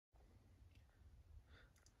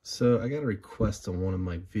So I got a request on one of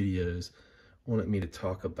my videos, wanted me to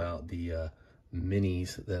talk about the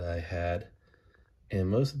minis that I had, and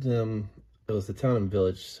most of them, it was the Town and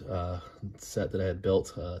Village set that I had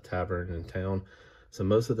built, tavern in town. So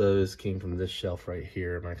most of those came from this shelf right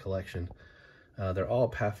here in my collection. They're all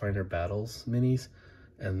Pathfinder Battles minis,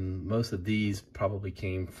 and most of these probably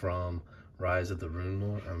came from Rise of the Rune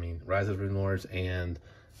Lords and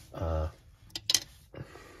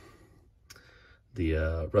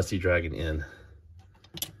the Rusty Dragon Inn.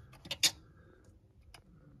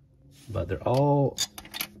 But they're all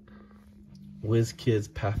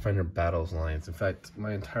Wizkids Pathfinder Battles lines. In fact,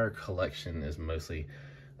 my entire collection is mostly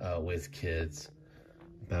Wizkids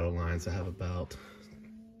battle lines. I have about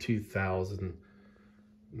 2,000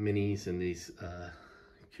 minis in these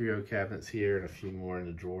curio cabinets here, and a few more in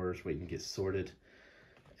the drawers waiting to get sorted.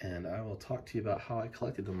 And I will talk to you about how I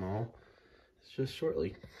collected them all just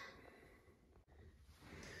shortly.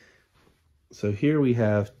 So here we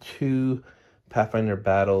have two Pathfinder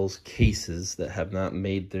Battles cases that have not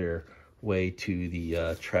made their way to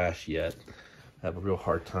the trash yet. I have a real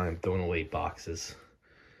hard time throwing away boxes.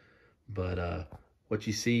 But what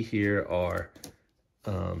you see here are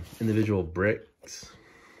individual boosters.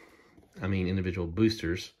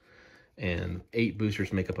 And 8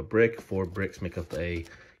 boosters make up a brick, 4 bricks make up a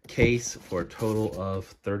case, for a total of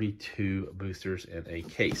 32 boosters in a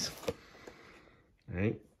case. All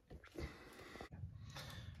right.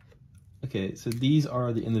 Okay, so these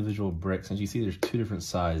are the individual bricks. As you see, there's 2 different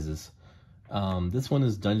sizes. This one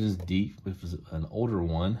is Dungeons Deep, which is an older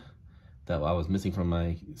one that I was missing from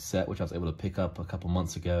my set, which I was able to pick up a couple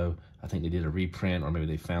months ago. I think they did a reprint, or maybe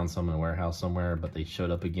they found some in a warehouse somewhere, but they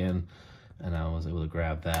showed up again, and I was able to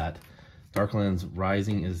grab that. Darklands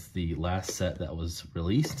Rising is the last set that was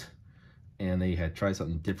released, and they had tried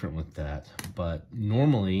something different with that. But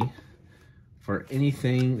normally, for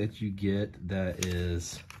anything that you get that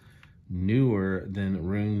is newer than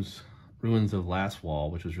Ruins of Last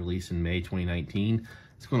Wall, which was released in May 2019,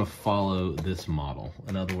 it's going to follow this model.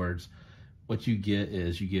 In other words, what you get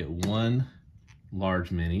is you get 1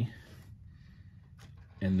 large mini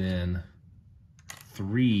and then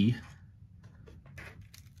 3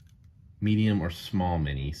 medium or small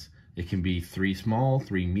minis. It can be 3 small,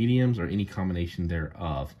 3 mediums, or any combination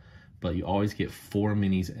thereof, but you always get 4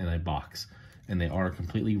 minis in a box, and they are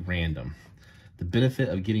completely random. The benefit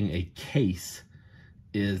of getting a case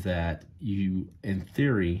is that you, in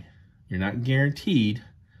theory, you're not guaranteed,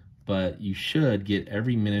 but you should get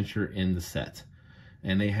every miniature in the set.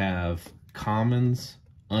 And they have commons,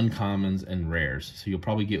 uncommons, and rares. So you'll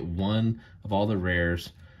probably get 1 of all the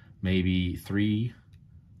rares, maybe 3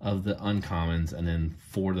 of the uncommons, and then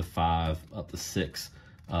 4 to 5, up to 6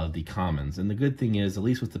 of the commons. And the good thing is, at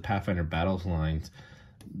least with the Pathfinder Battles lines,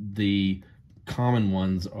 the common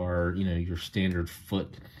ones are, you know, your standard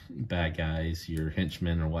foot bad guys, your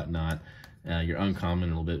henchmen or whatnot. Your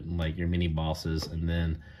uncommon, a little bit like your mini bosses, and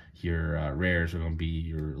then your rares are going to be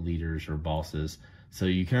your leaders or bosses. So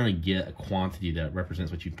you kind of get a quantity that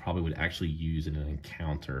represents what you probably would actually use in an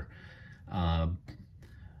encounter.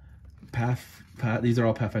 These are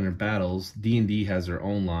all Pathfinder Battles. D&D has their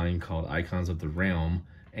own line called Icons of the Realm,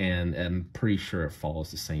 and I'm pretty sure it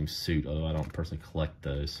follows the same suit, although I don't personally collect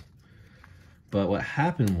those. But what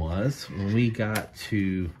happened was, when we got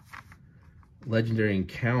to Legendary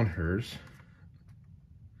Encounters,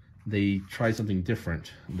 they tried something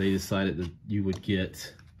different. They decided that you would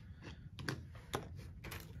get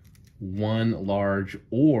 1 large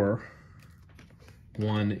or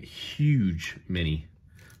 1 huge mini.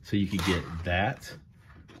 So you could get that,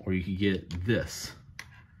 or you could get this.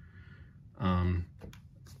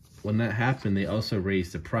 When that happened, they also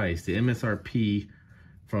raised the price. The MSRP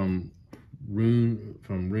from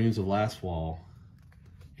Ruins of Last Wall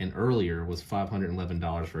and earlier was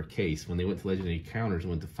 $511 for a case. When they went to Legendary Encounters, it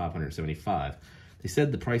went to $575. They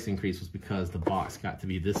said the price increase was because the box got to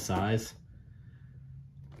be this size,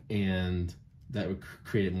 and that would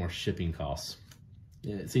create more shipping costs.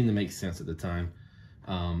 It seemed to make sense at the time.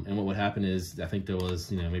 And what would happen is, I think there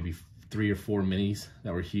was, maybe 3 or 4 minis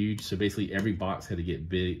that were huge. So basically every box had to get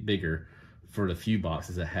bigger for the few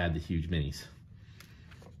boxes that had the huge minis.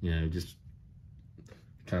 Just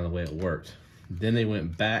kind of the way it worked. Then they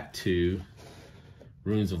went back to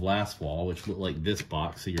Ruins of Last Wall, which looked like this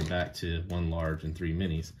box. So you're back to 1 large and 3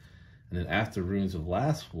 minis. And then after Ruins of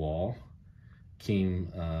Last Wall came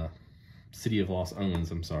City of Lost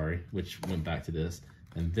Omens, which went back to this.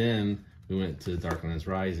 And then we went to Darklands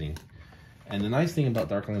Rising. And the nice thing about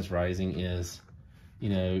Darklands Rising is,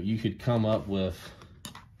 you could come up with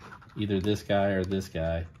either this guy or this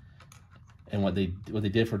guy, And what they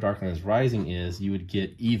did for Dark Knight Rising is you would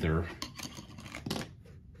get either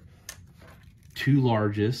 2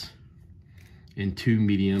 larges and 2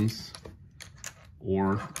 mediums,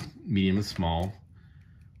 or medium and small.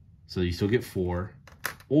 So you still get 4,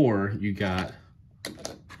 or you got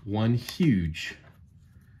 1 huge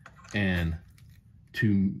and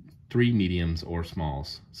 3 mediums or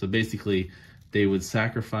smalls. So basically, they would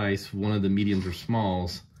sacrifice one of the mediums or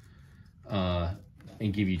smalls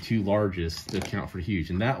and give you 2 largest to account for huge.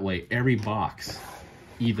 And that way, every box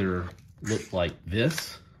either looked like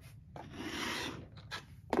this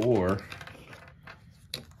or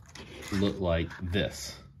looked like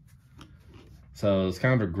this. So it's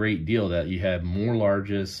kind of a great deal that you had more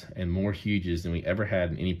larges and more huges than we ever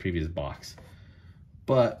had in any previous box.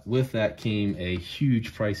 But with that came a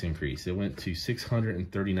huge price increase. It went to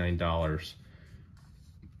 $639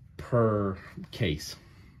 per case.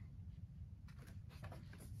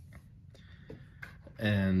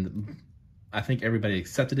 And I think everybody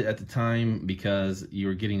accepted it at the time because you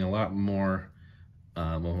were getting a lot more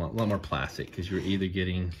plastic, because you're either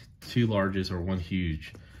getting 2 larges or 1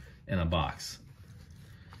 huge in a box.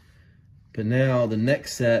 But now the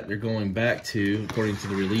next set they're going back to, according to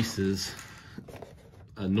the releases,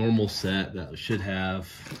 a normal set that should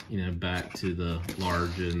have, you know, back to the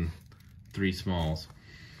large and 3 smalls.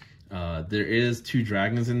 There is 2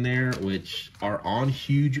 dragons in there, which are on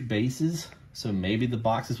huge bases. So maybe the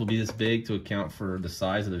boxes will be this big to account for the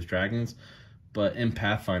size of those dragons. But in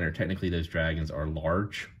Pathfinder, technically those dragons are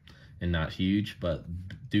large and not huge. But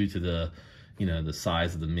due to the, you know, the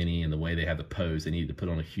size of the mini and the way they have the pose, they needed to put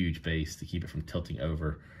on a huge base to keep it from tilting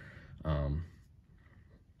over. And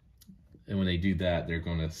when they do that, they're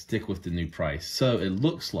going to stick with the new price. So it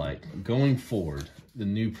looks like going forward, the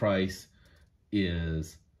new price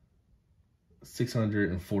is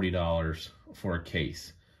 $640 for a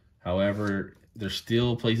case. However, there's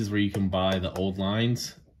still places where you can buy the old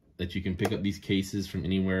lines, that you can pick up these cases from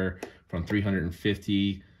anywhere from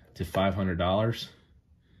 $350 to $500.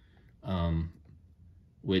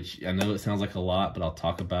 Which I know it sounds like a lot, but I'll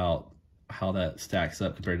talk about how that stacks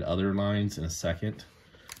up compared to other lines in a second.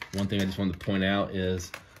 One thing I just wanted to point out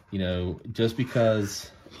is, you know, just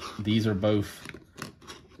because these are both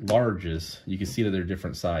larges, you can see that they're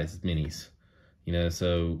different size minis. You know,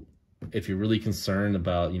 so if you're really concerned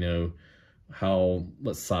about, you know,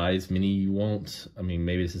 what size mini you want, I mean,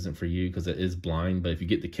 maybe this isn't for you because it is blind, but if you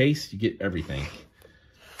get the case, you get everything.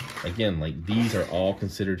 Again, like, these are all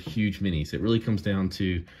considered huge minis. It really comes down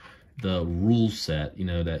to the rule set, you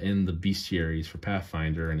know, that in the bestiaries for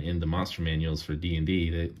Pathfinder and in the monster manuals for D&D,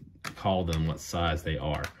 they call them what size they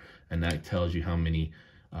are. And that tells you how many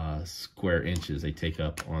square inches they take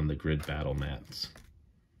up on the grid battle mats.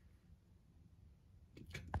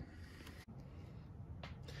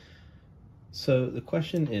 So the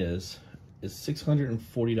question is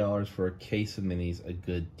 $640 for a case of minis a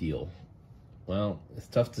good deal? Well, it's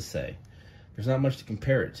tough to say. There's not much to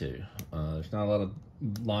compare it to. There's not a lot of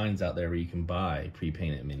lines out there where you can buy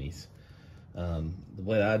pre-painted minis. The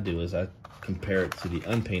way I do is I compare it to the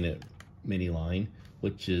unpainted mini line,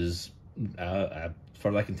 which is, as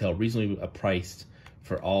far as I can tell, reasonably priced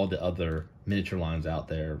for all the other miniature lines out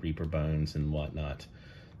there, Reaper Bones and whatnot.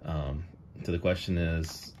 So the question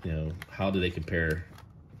is, you know, how do they compare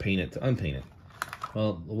painted to unpainted?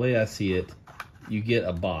 Well, the way I see it, you get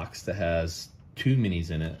a box that has 2 minis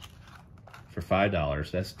in it for $5.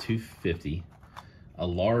 That's $2.50. A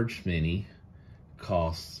large mini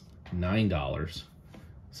costs $9.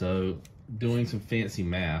 So doing some fancy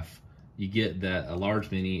math, you get that a large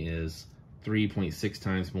mini is 3.6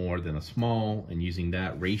 times more than a small, and using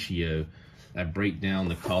that ratio, I break down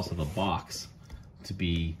the cost of a box to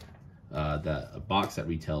be a box that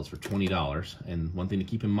retails for $20. And one thing to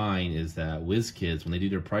keep in mind is that Wizkids, when they do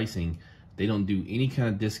their pricing, they don't do any kind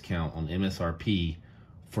of discount on MSRP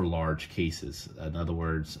for large cases. In other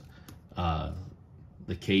words,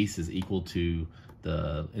 the case is equal to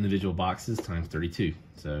the individual boxes times 32.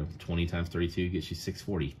 So 20 times 32 gets you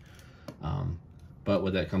 $640. But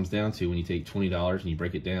what that comes down to, when you take $20 and you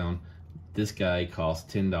break it down, this guy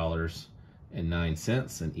costs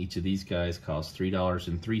 $10.09, and each of these guys costs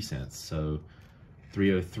 $3.03. So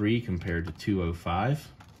 $3.03 compared to $2.05.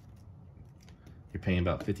 You're paying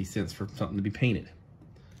about 50 cents for something to be painted.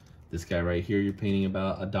 This guy right here, you're paying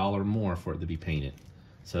about $1 more for it to be painted.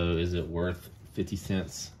 So is it worth 50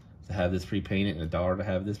 cents to have this pre-painted and $1 to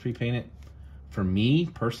have this pre-painted? For me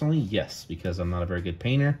personally, yes, because I'm not a very good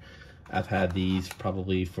painter. I've had these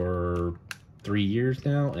probably for 3 years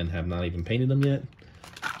now and have not even painted them yet,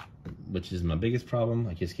 which is my biggest problem.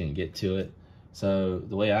 I just can't get to it. So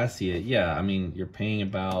the way I see it, yeah, I mean, you're paying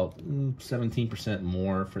about 17%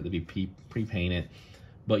 more for it to be pre-painted,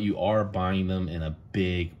 but you are buying them in a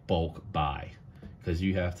big bulk buy because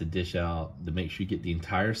you have to dish out to make sure you get the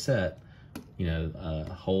entire set, you know,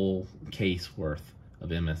 a whole case worth of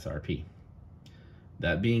MSRP.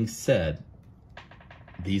 That being said,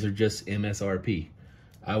 these are just MSRP.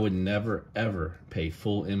 I would never ever pay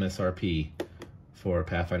full MSRP for a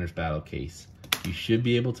Pathfinder's Battle case. You should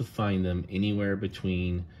be able to find them anywhere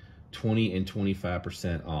between 20 and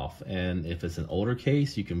 25% off. And if it's an older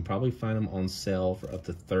case, you can probably find them on sale for up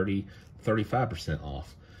to 30, 35%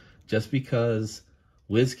 off. Just because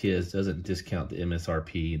Wizkids doesn't discount the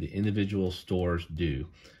MSRP, the individual stores do.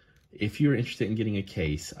 If you're interested in getting a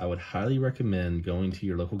case, I would highly recommend going to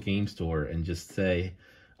your local game store and just say,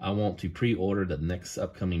 I want to pre-order the next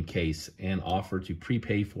upcoming case and offer to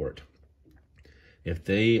prepay for it. If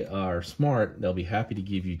they are smart, they'll be happy to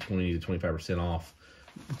give you 20 to 25% off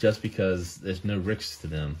just because there's no risks to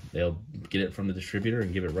them. They'll get it from the distributor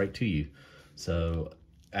and give it right to you. So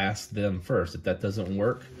ask them first. If that doesn't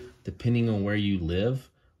work, depending on where you live,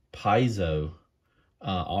 Paizo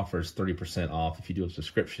offers 30% off if you do a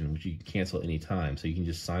subscription, which you can cancel at any time. So you can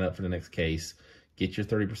just sign up for the next case, get your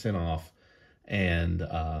 30% off, and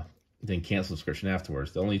then cancel subscription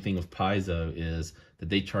afterwards. The only thing with Paizo is that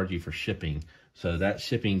they charge you for shipping. So that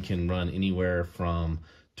shipping can run anywhere from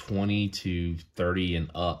 20 to 30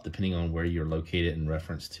 and up, depending on where you're located in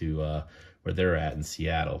reference to where they're at in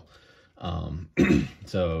Seattle.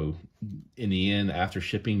 So in the end, after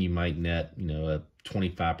shipping, you might net, you know, a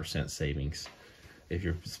 25% savings if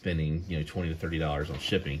you're spending, you know, $20 to $30 on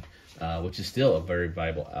shipping, which is still a very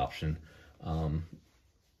viable option.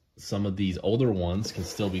 Some of these older ones can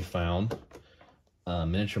still be found.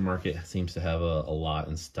 Miniature Market seems to have a lot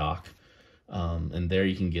in stock. And there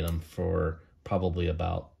you can get them for probably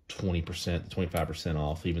about 20%, 25%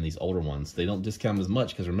 off, even these older ones. They don't discount them as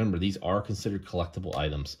much because remember, these are considered collectible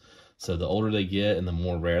items. So the older they get and the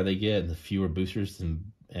more rare they get and the fewer boosters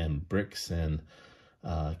and bricks and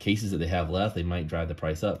cases that they have left, they might drive the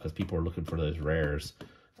price up because people are looking for those rares.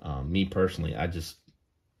 Me personally, I'm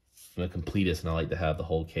a completist and I like to have the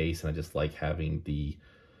whole case, and I just like having the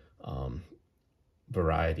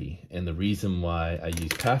variety. And the reason why I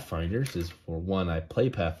use Pathfinders is, for one, I play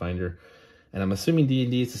Pathfinder, and I'm assuming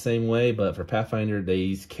D&D is the same way, but for Pathfinder,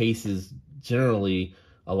 these cases, generally,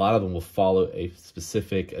 a lot of them will follow a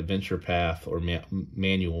specific adventure path or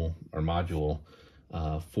manual or module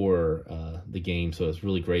for the game. So it's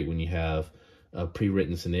really great when you have a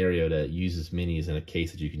pre-written scenario that uses minis in a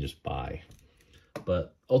case that you can just buy.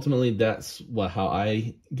 But ultimately, that's how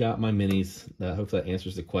I got my minis. Hopefully that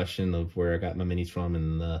answers the question of where I got my minis from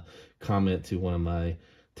in the comment to one of my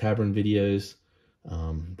Tavern videos.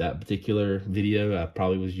 That particular video I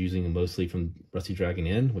probably was using mostly from Rusty Dragon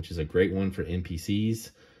Inn, which is a great one for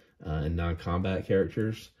NPCs and non-combat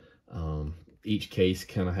characters. Each case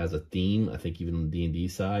kind of has a theme, I think even on the D&D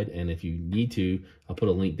side. And if you need to, I'll put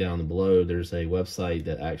a link down below. There's a website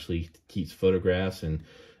that actually keeps photographs, and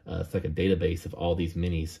it's like a database of all these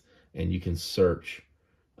minis, and you can search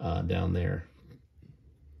down there.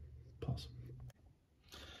 Pause.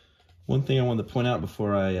 One thing I wanted to point out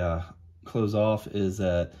before I close off is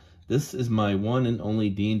that this is my one and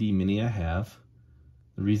only D&D mini I have.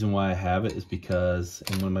 The reason why I have it is because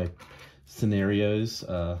in one of my scenarios,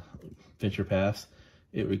 Venture Paths,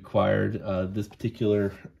 it required this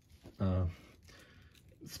particular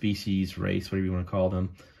species, race, whatever you want to call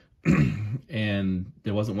them, and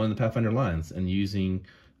there wasn't one in the Pathfinder lines. And using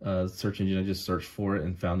search engine, I just searched for it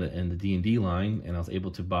and found it in the D&D line, and I was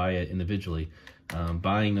able to buy it individually.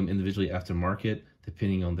 Buying them individually after market,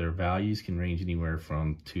 depending on their values, can range anywhere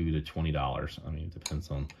from $2 to $20. I mean, it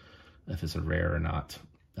depends on if it's a rare or not.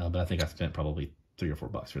 But I think I spent probably $3 or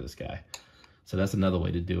 $4 for this guy. So that's another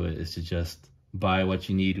way to do it, is to just buy what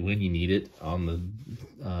you need when you need it on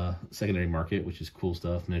the secondary market, which is Cool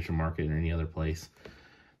Stuff, Miniature Market, or any other place.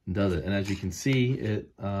 And does it. And as you can see,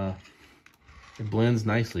 it blends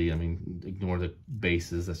nicely. I mean, ignore the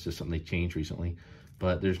bases. That's just something they changed recently.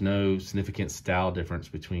 But there's no significant style difference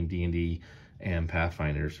between D&D and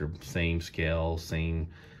Pathfinders. They're same scale, same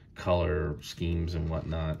color schemes and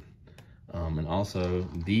whatnot. And also,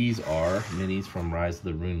 these are minis from Rise of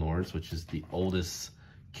the Rune Lords, which is the oldest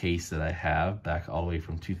case that I have, back all the way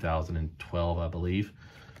from 2012, I believe.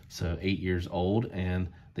 So 8 years old, and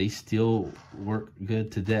they still work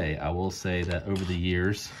good today. I will say that over the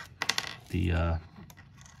years, the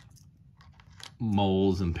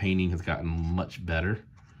molds and painting has gotten much better,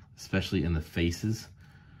 especially in the faces.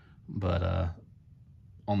 But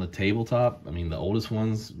on the tabletop, I mean, the oldest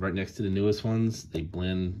ones right next to the newest ones, they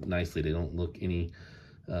blend nicely. They don't look any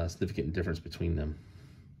significant difference between them.